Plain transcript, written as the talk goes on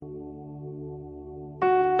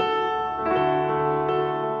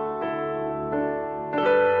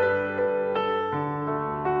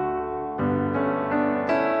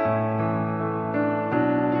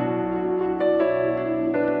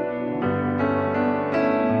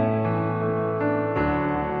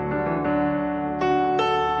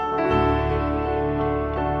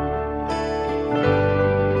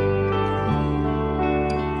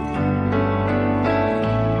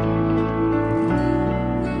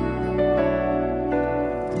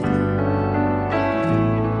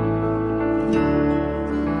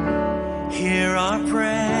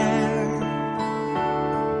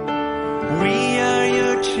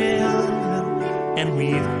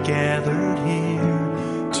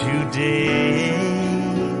Today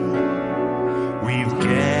we've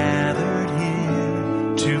gathered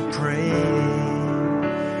here to pray.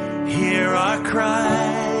 Hear our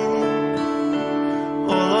cry.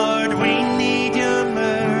 Oh Lord, we need your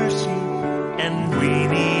mercy and we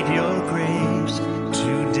need your grace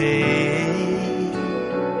today.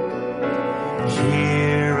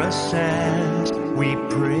 Hear us as we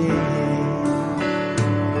pray.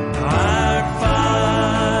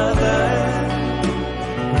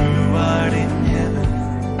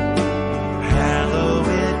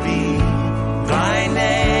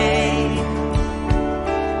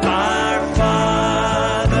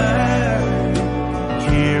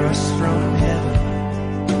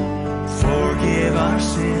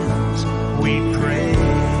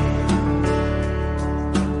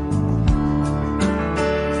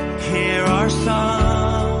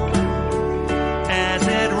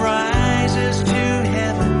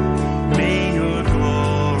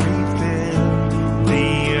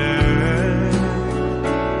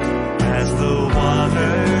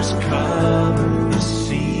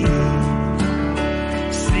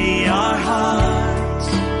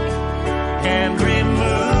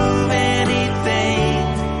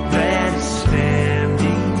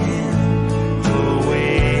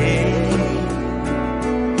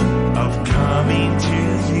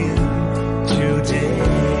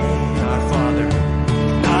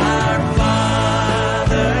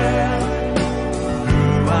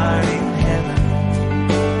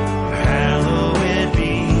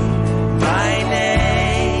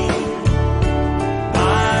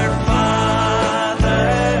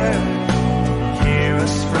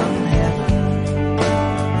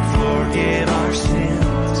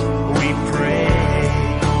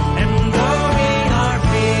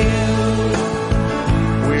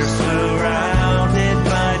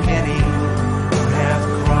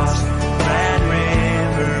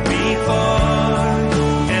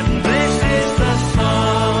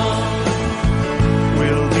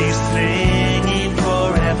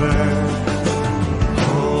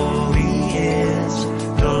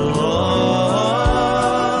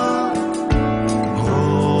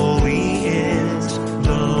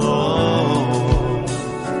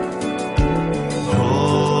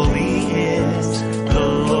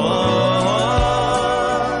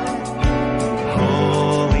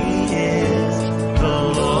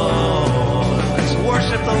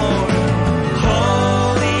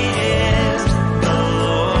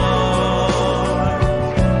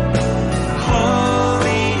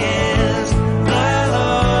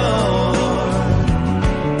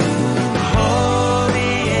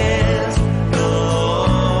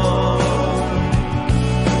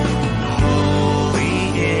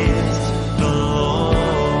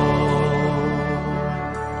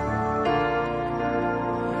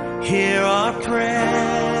 Hear our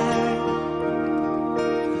prayer.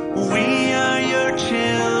 We are your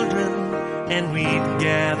children, and we've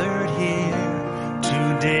gathered here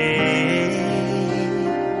today.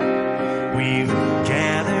 We've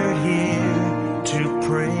gathered here to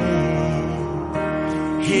pray.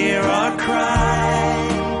 Hear our cry.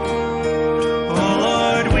 Oh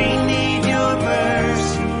Lord, we need your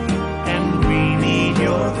mercy, and we need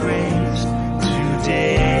your grace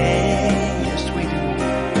today.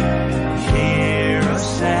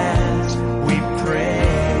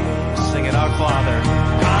 Father,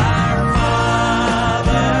 our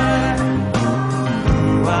Father,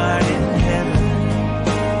 who art in heaven,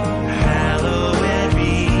 hallowed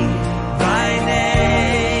be thy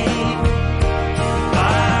name.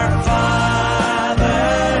 Our Father,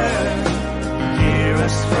 hear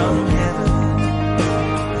us from heaven,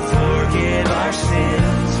 forgive our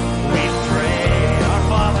sins, we pray. Our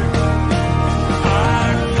Father, who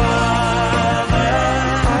art in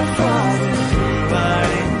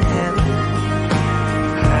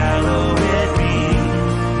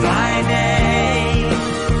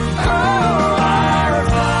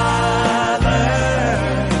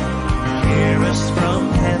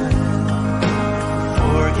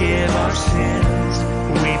forgive our sins,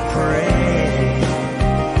 we pray.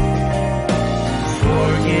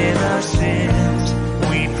 Forgive our sins,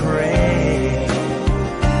 we pray.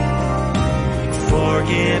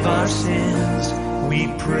 Forgive our sins, we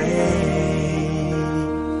pray.